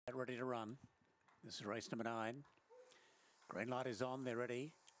ready to run. This is race number 9. Green light is on, they're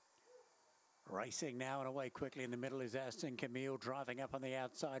ready. Racing now and away quickly in the middle is Aston Camille, driving up on the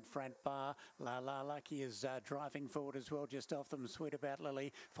outside front bar. La La Lucky is driving forward as well, just off them. Sweet About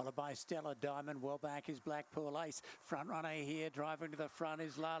Lily, followed by Stella Diamond. Well back is Blackpool Ace. Front runner here, driving to the front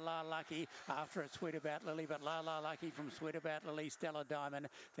is La La Lucky. After it, Sweet About Lily, but La La Lucky from Sweet About Lily, Stella Diamond,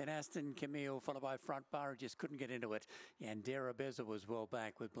 then Aston Camille, followed by front bar, who just couldn't get into it. And Dara Beza was well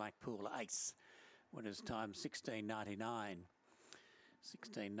back with Blackpool Ace. Winner's time 16.99.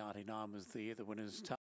 16.99 was the winner's time.